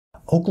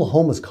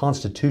Oklahoma's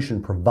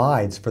Constitution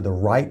provides for the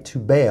right to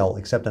bail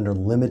except under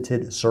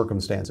limited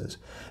circumstances.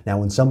 Now,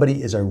 when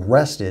somebody is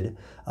arrested,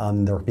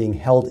 they're being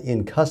held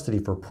in custody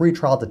for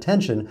pretrial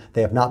detention.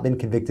 They have not been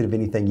convicted of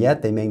anything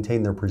yet. They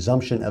maintain their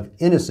presumption of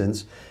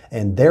innocence,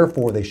 and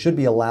therefore they should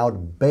be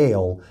allowed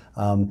bail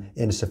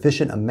in a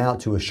sufficient amount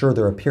to assure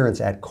their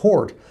appearance at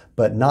court,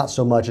 but not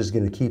so much as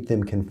going to keep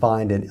them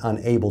confined and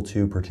unable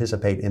to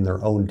participate in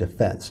their own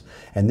defense.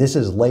 And this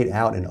is laid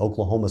out in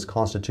Oklahoma's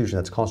Constitution.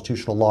 That's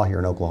constitutional law here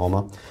in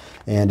Oklahoma.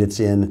 And it's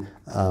in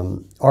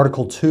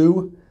Article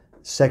 2,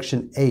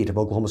 Section 8 of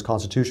Oklahoma's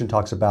Constitution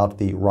talks about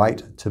the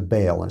right to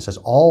bail. And it says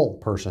all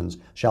persons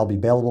shall be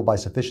bailable by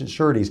sufficient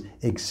sureties,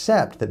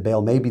 except that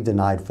bail may be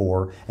denied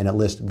for, and it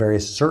lists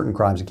various certain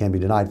crimes it can be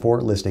denied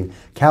for, listing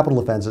capital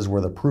offenses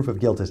where the proof of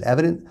guilt is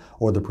evident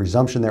or the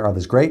presumption thereof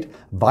is great,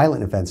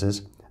 violent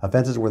offenses,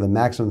 offenses where the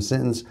maximum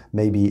sentence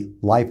may be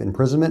life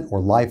imprisonment or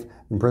life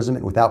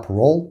imprisonment without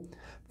parole,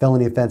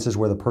 felony offenses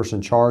where the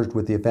person charged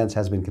with the offense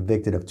has been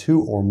convicted of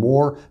 2 or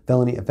more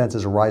felony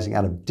offenses arising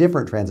out of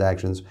different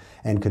transactions,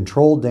 and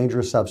controlled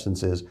dangerous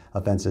substances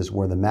offenses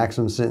where the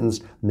maximum sentence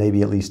may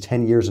be at least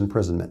 10 years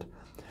imprisonment.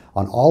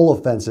 On all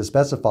offenses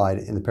specified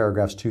in the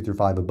paragraphs 2 through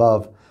 5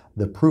 above,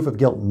 the proof of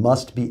guilt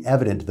must be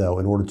evident, though,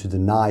 in order to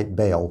deny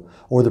bail,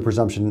 or the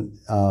presumption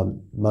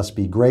must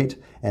be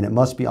great, and it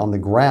must be on the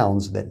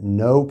grounds that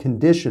no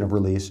condition of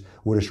release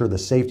would assure the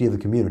safety of the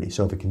community.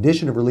 So if a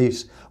condition of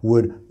release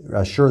would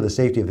assure the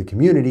safety of the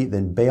community,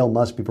 then bail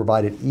must be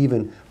provided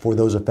even for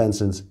those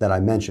offenses that I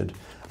mentioned.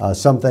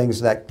 Some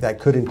things that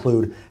could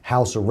include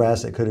house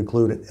arrest, it could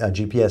include a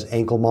GPS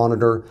ankle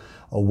monitor,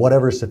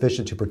 whatever is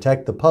sufficient to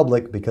protect the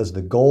public, because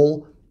the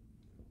goal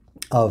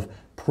of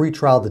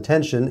pretrial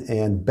detention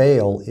and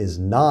bail is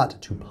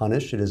not to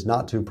punish. It is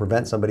not to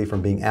prevent somebody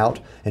from being out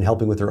and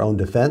helping with their own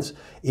defense.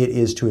 It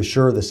is to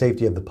assure the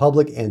safety of the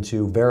public and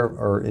to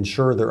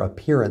ensure their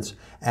appearance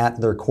at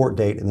their court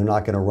date, and they're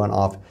not going to run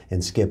off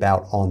and skip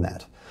out on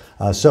that.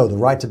 So the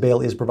right to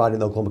bail is provided in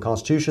the Oklahoma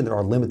Constitution. There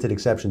are limited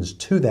exceptions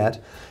to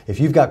that. If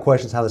you've got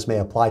questions how this may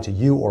apply to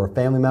you or a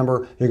family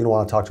member, you're going to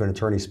want to talk to an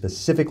attorney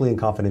specifically and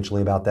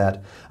confidentially about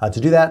that. To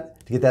do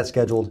that, to get that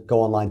scheduled, go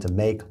online to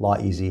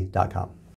makelaweasy.com.